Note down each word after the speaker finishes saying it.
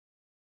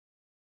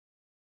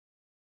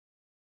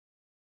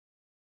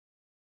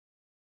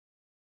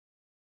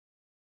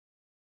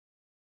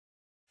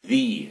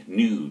The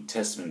New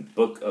Testament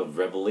book of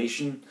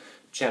Revelation,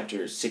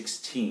 chapter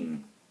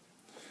 16.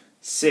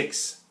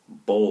 6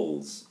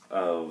 bowls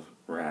of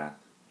wrath.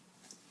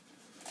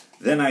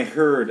 Then I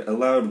heard a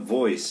loud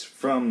voice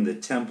from the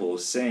temple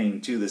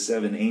saying to the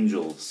 7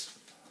 angels,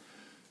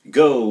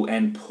 "Go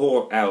and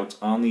pour out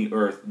on the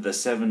earth the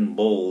 7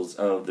 bowls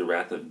of the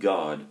wrath of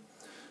God."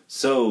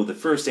 So the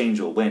first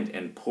angel went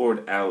and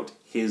poured out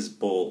his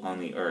bowl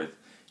on the earth,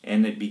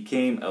 and it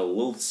became a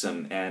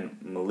loathsome and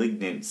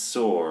malignant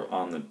sore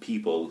on the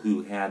people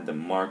who had the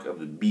mark of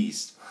the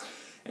beast,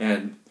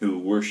 and who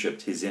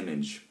worshipped his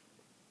image.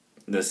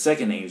 The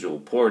second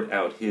angel poured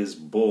out his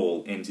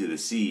bowl into the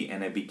sea,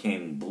 and it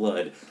became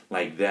blood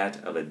like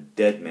that of a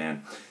dead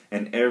man,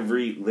 and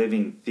every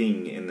living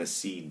thing in the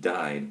sea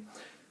died.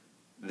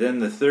 Then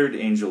the third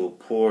angel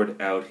poured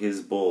out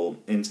his bowl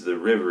into the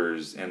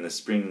rivers and the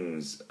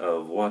springs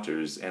of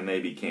waters, and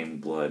they became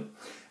blood.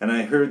 And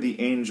I heard the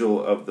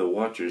angel of the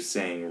waters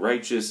saying,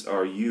 "Righteous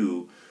are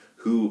you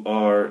who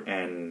are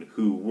and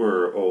who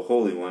were, O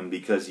Holy One,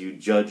 because you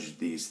judged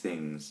these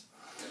things.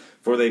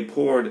 For they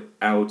poured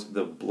out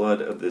the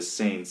blood of the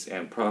saints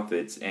and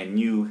prophets, and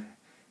you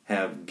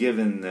have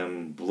given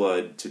them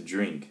blood to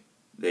drink.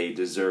 They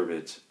deserve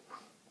it."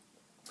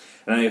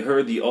 And I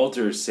heard the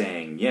altar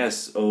saying,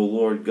 "Yes, O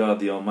Lord God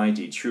the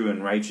Almighty, true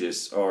and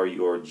righteous are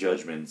your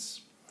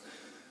judgments."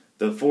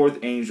 The fourth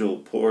angel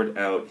poured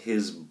out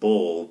his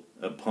bowl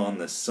upon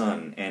the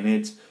sun, and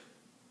it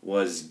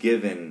was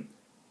given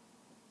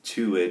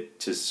to it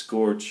to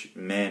scorch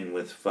men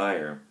with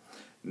fire.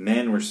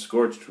 Men were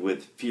scorched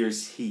with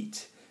fierce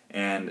heat,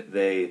 and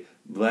they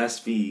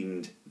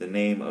blasphemed the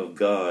name of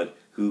God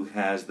who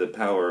has the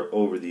power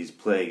over these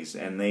plagues,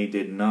 and they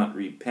did not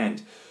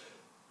repent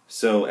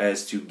so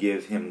as to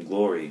give him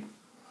glory.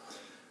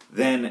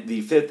 Then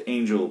the fifth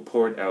angel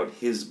poured out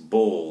his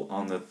bowl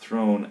on the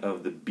throne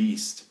of the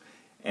beast,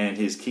 and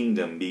his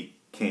kingdom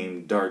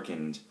became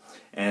darkened,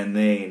 and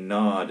they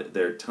gnawed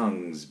their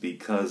tongues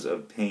because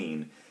of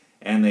pain,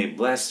 and they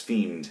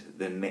blasphemed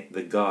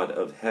the God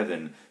of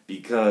heaven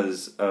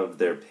because of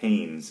their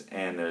pains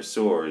and their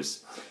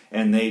sores,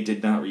 and they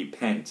did not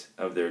repent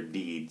of their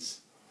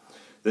deeds.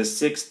 The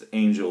sixth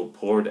angel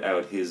poured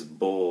out his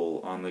bowl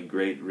on the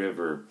great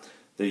river,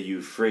 the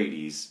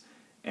Euphrates,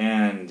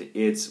 and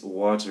its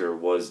water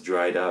was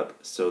dried up,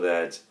 so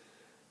that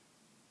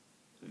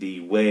the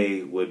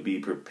way would be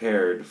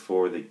prepared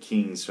for the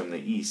kings from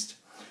the east.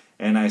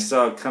 And I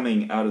saw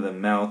coming out of the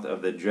mouth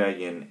of the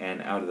dragon, and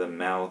out of the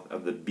mouth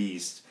of the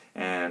beast,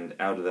 and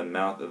out of the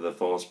mouth of the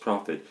false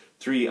prophet,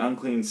 3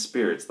 unclean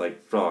spirits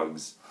like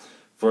frogs,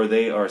 for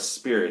they are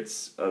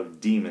spirits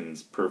of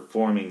demons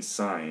performing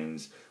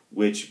signs,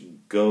 which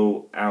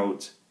go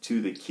out to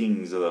the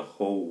kings of the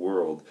whole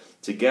world,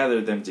 to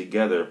gather them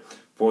together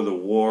for the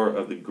war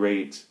of the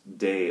great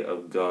day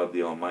of God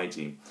the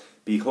Almighty.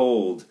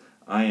 Behold,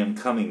 I am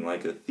coming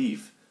like a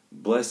thief.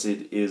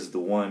 Blessed is the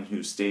one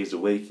who stays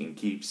awake and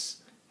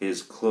keeps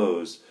his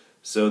clothes,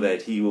 so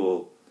that he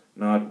will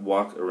not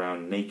walk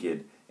around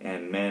naked,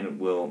 and men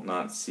will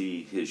not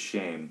see his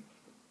shame.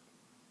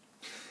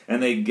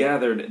 And they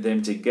gathered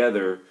them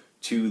together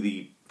to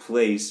the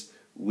place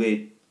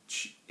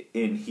which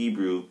in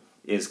Hebrew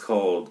is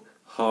called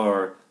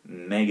Har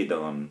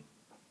Megiddon.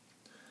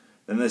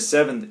 Then the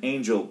 7th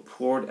angel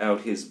poured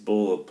out his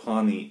bowl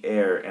upon the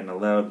air, and a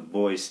loud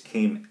voice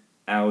came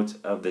out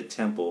of the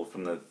temple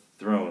from the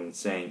throne,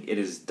 saying, "It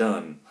is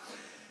done."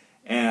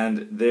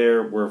 And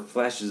there were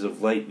flashes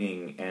of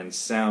lightning, and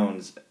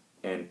sounds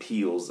and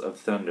peals of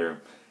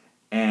thunder,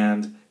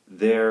 and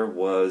there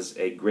was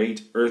a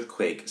great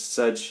earthquake,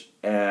 such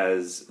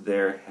as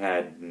there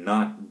had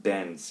not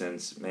been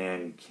since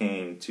man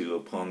came to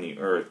upon the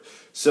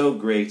earth. So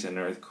great an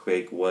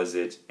earthquake was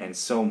it, and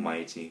so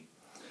mighty.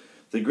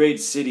 The great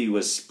city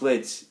was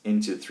split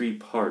into 3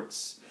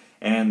 parts,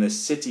 and the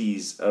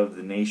cities of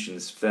the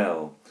nations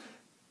fell.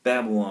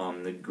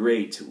 Babylon the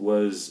Great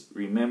was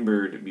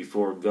remembered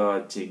before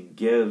God to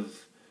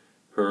give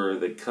her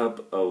the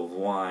cup of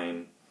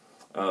wine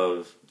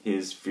of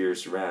his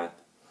fierce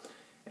wrath.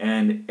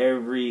 And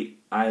every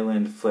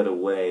island fled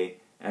away,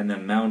 and the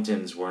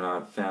mountains were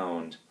not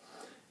found.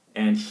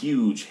 And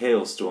huge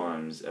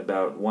hailstorms,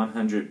 about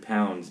 100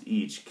 pounds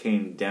each,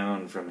 came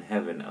down from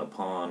heaven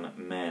upon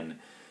men.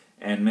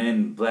 And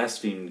men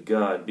blasphemed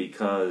God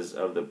because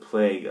of the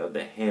plague of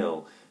the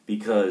hail,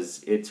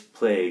 because its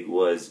plague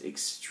was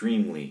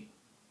extremely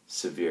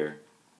severe.